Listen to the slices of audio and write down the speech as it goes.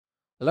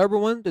Hello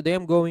everyone, today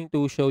I'm going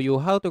to show you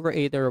how to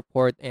create a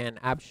report and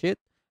AppSheet.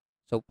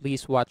 So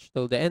please watch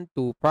till the end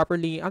to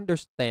properly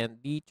understand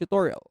the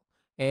tutorial.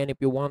 And if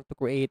you want to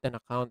create an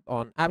account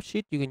on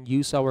AppSheet, you can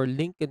use our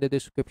link in the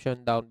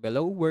description down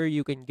below where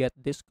you can get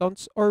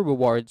discounts or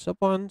rewards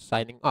upon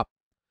signing up.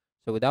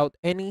 So without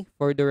any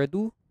further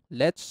ado,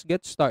 let's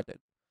get started.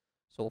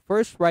 So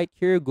first right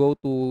here, go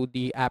to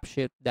the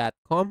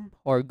appsheet.com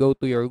or go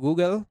to your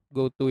Google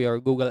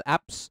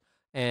Apps,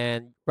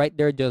 and right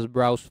there just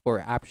browse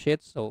for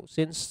AppSheet. So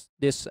since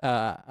this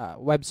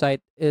website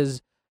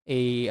is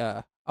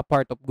a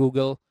part of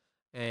Google,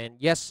 and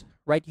yes,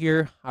 right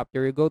here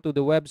after you go to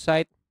the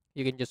website,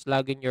 you can just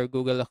log in your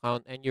Google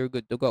account and you're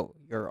good to go.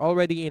 You're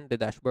already in the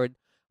dashboard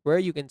where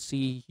you can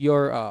see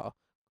your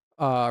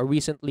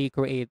recently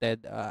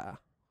created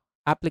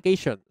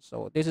application.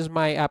 So this is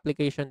my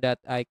application that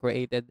I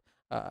created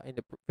in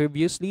the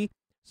previously.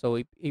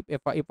 So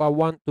if I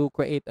want to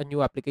create a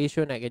new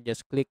application, I can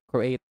just click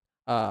create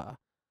uh,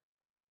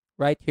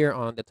 right here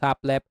on the top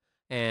left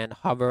and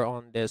hover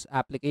on this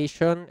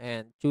application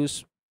and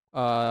choose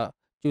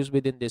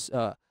within this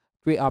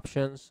three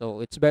options.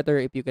 So it's better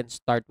if you can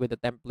start with a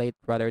template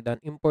rather than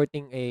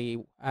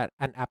importing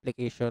an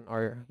application,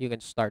 or you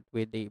can start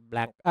with a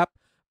blank app.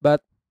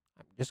 But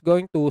I'm just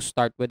going to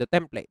start with a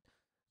template.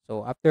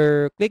 So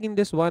after clicking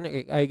this one,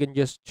 I can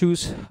just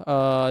choose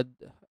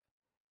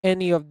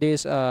any of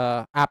these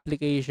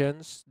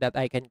applications that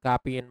I can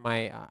copy in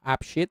my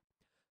app sheet.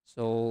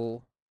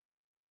 So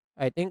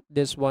I think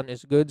this one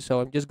is good.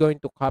 So I'm just going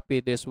to copy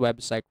this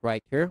website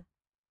right here.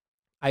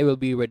 I will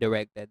be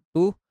redirected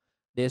to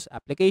this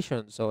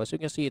application. So as you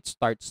can see, it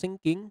starts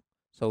syncing.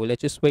 So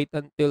let's just wait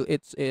until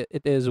it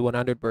is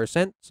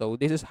 100%. So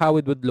this is how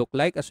it would look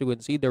like. As you can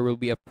see, there will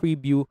be a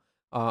preview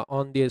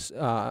on this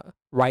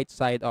right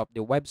side of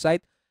the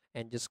website,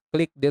 and just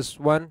click this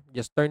one.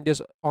 Just turn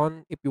this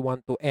on if you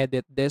want to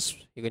edit this.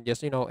 You can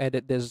just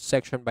edit this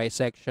section by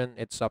section.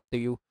 It's up to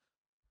you.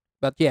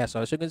 But yeah, so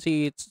as you can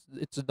see, it's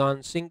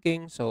done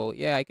syncing. So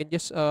yeah, I can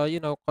just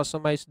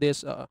customize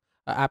this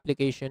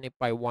application if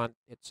I want.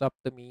 It's up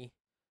to me.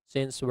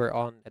 Since we're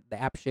on the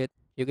app sheet,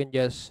 you can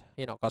just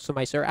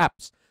customize your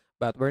apps.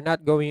 But we're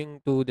not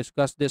going to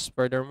discuss this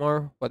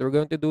furthermore. What we're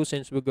going to do,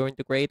 since we're going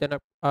to create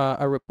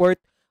a report,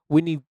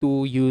 we need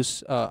to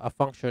use a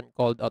function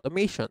called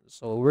automation.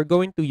 So we're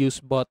going to use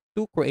bot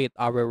to create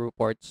our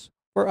reports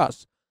for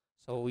us.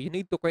 So you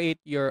need to create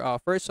your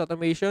first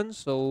automation.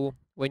 So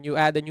when you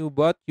add a new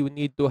bot, you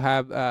need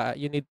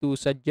to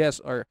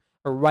suggest or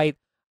write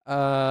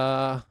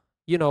an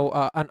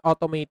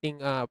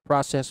automating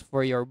process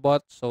for your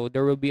bot. So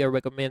there will be a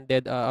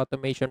recommended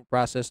automation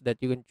process that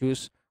you can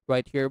choose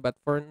right here. But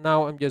for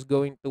now, I'm just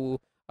going to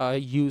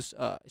use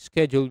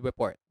scheduled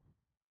report.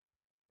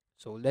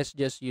 So let's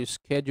just use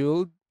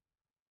scheduled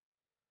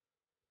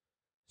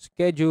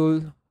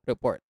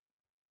report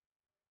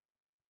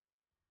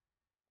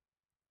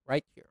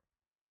right here.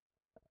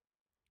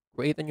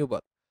 Create a new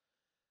bot.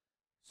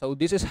 So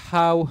this is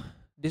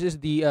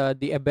the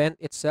event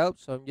itself.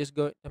 So I'm just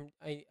going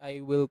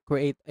I will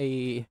create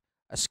a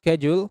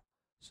schedule.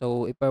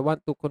 So if I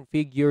want to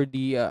configure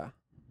the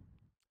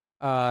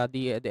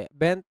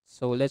event,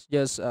 so let's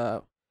just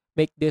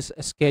make this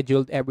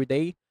scheduled every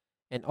day.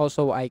 And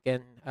also I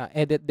can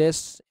edit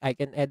this. I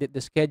can edit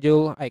the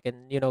schedule. I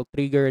can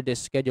trigger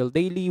this schedule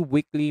daily,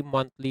 weekly,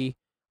 monthly,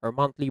 or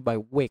monthly by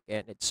week,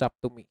 and it's up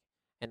to me.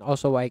 And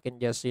also I can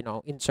just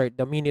insert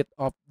the minute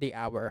of the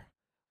hour.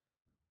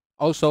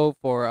 Also,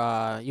 for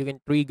you can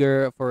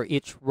trigger for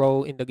each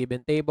row in the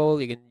given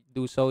table. You can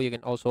do so. You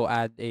can also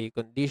add a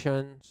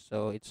condition.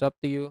 So it's up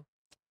to you.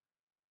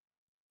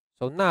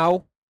 So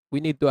now we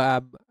need to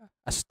have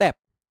a step.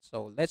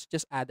 So let's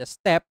just add a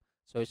step.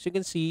 So as you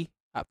can see,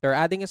 after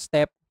adding a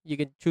step, you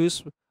can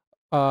choose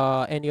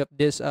any of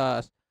this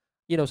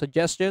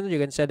suggestions. You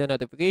can send a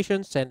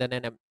notification, send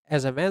an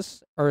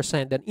SMS, or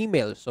send an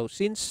email. So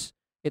since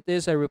it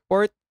is a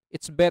report,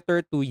 it's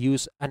better to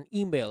use an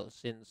email,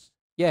 since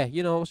yeah,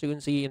 as you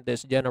can see in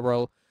this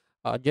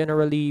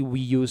generally we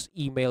use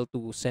email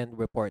to send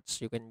reports.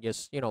 You can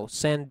just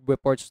send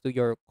reports to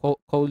your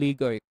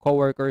colleague or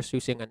coworkers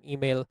using an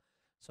email.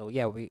 So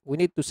yeah, we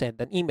need to send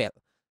an email.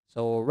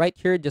 So right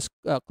here, just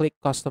click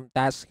custom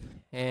task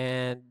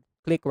and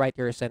click right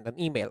here, send an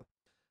email.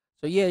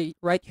 So yeah,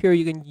 right here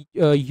you can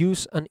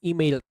use an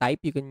email type.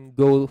 You can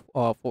go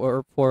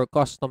for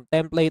custom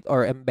template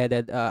or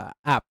embedded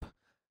app.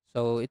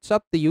 So it's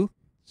up to you.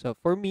 So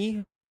for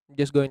me, I'm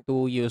just going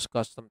to use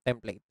custom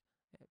template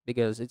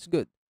because it's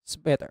good. It's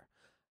better.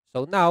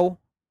 So now,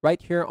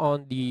 right here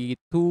on the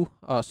to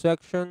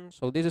section,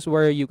 so this is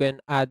where you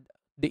can add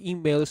the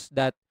emails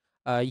that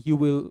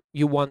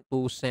you want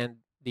to send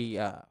the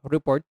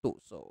report to.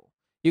 So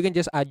you can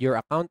just add your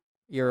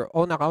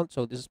own account.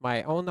 So this is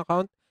my own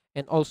account,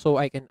 and also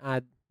I can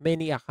add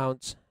many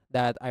accounts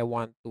that I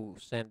want to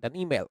send an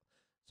email.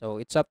 So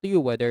it's up to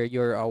you whether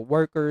your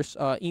workers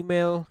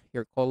email,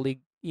 your colleague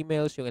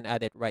emails. You can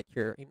add it right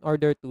here in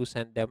order to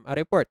send them a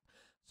report.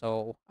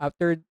 So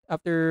after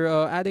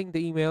adding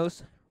the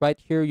emails, right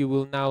here you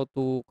will now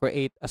to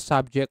create a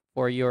subject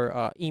for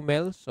your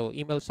email. So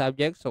email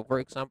subject. So for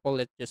example,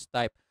 let's just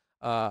type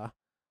a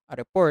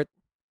report,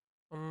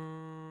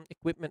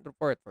 equipment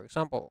report, for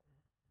example,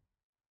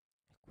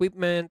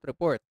 equipment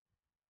report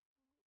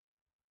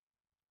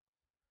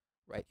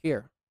right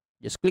here.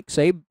 Just click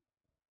save,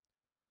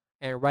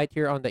 and right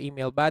here on the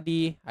email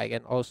body, I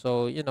can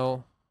also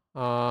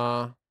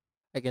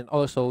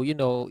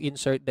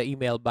insert the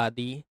email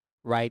body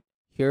right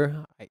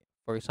here.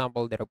 For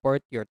example, the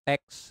report, your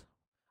text.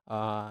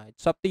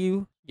 It's up to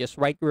you. Just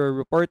write your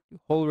report,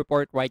 whole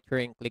report right here,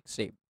 and click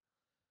save.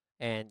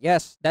 And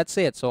yes, that's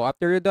it. So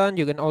after you're done,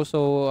 you can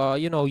also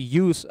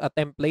use a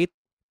template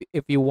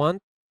if you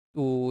want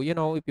to.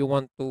 If you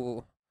want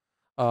to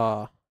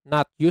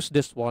not use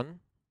this one,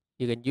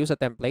 you can use a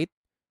template.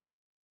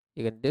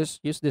 You can just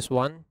use this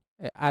one.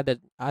 Add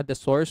the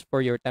source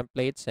for your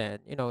templates, and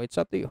it's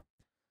up to you.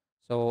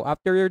 So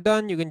after you're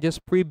done, you can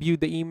just preview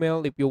the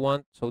email if you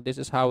want. So this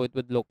is how it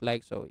would look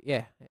like. So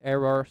yeah,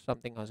 error,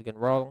 something has gone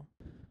wrong,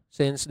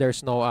 since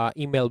there's no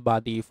email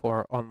body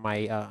for on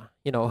my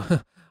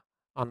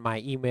on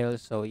my email.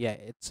 So yeah,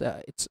 it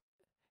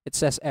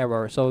says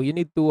error. So you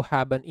need to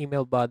have an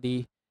email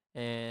body,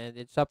 and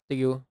it's up to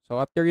you. So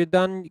after you're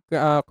done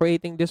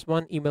creating this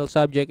one, email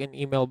subject and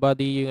email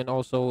body, you can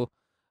also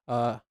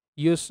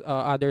use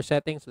other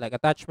settings like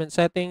attachment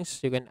settings.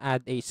 You can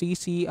add a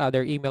CC,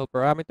 other email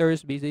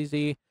parameters,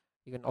 BCC.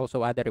 You can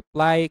also add a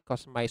reply,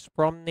 customize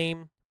prompt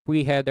name,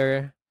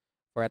 pre-header.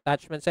 For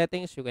attachment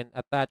settings, you can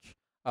attach,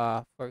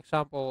 for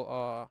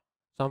example,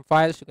 some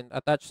files. You can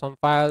attach some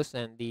files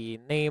and the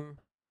name.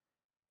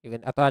 You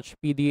can attach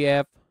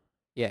PDF.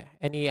 Yeah,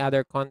 any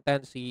other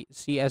content,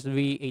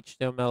 CSV,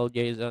 HTML,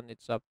 JSON,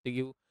 it's up to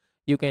you.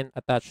 You can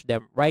attach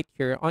them right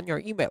here on your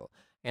email.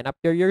 And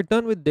after you're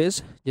done with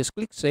this, just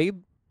click save.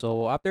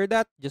 So after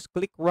that, just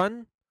click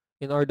run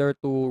in order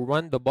to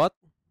run the bot.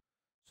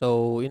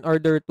 So in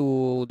order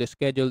to the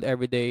scheduled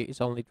every day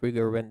is only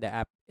trigger when the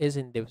app is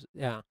in the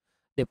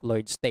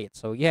deployed state.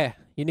 So yeah,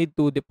 you need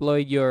to deploy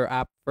your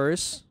app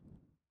first.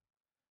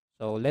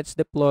 So let's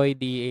deploy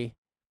the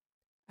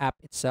app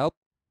itself.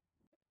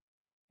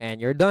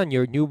 And you're done.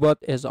 Your new bot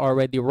is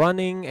already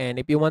running. And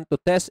if you want to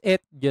test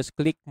it, just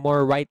click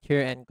more right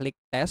here and click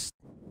test.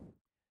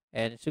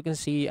 And as you can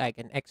see, I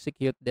can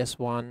execute this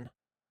one,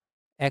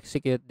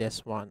 execute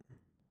this one.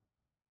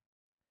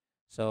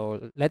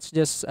 So let's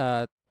just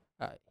go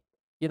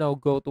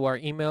to our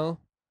email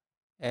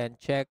and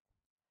check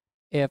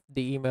if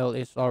the email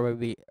is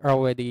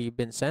already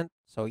been sent.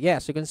 So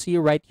yes, you can see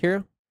right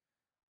here,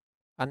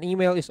 an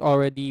email is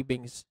already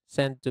being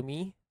sent to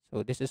me.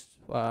 So this is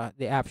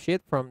the AppSheet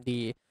from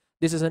the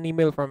this is an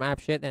email from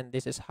AppSheet, and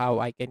this is how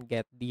I can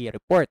get the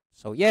report.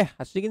 So yeah,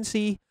 as you can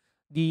see,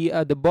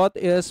 the bot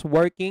is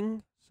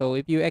working. So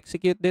if you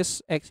execute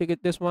this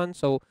one.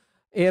 So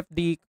if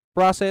the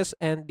process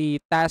and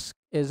the task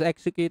is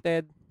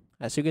executed,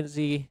 as you can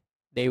see,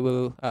 they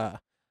will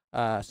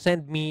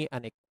send me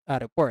a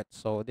report.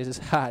 So this is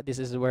this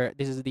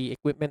is the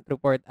equipment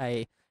report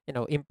I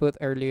input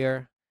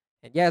earlier.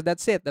 And yes,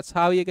 that's it. That's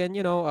how you can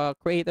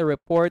create a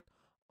report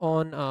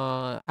on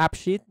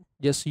AppSheet.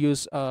 Just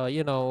use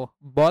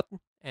bot,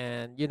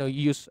 and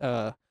use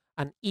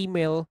an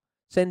email,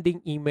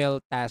 sending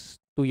email task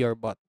to your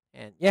bot.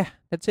 And yeah,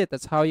 that's it.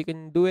 That's how you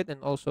can do it.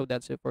 And also,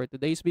 that's it for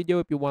today's video.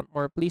 If you want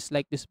more, please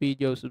like this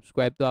video,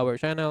 subscribe to our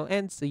channel,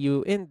 and see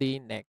you in the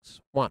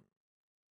next one.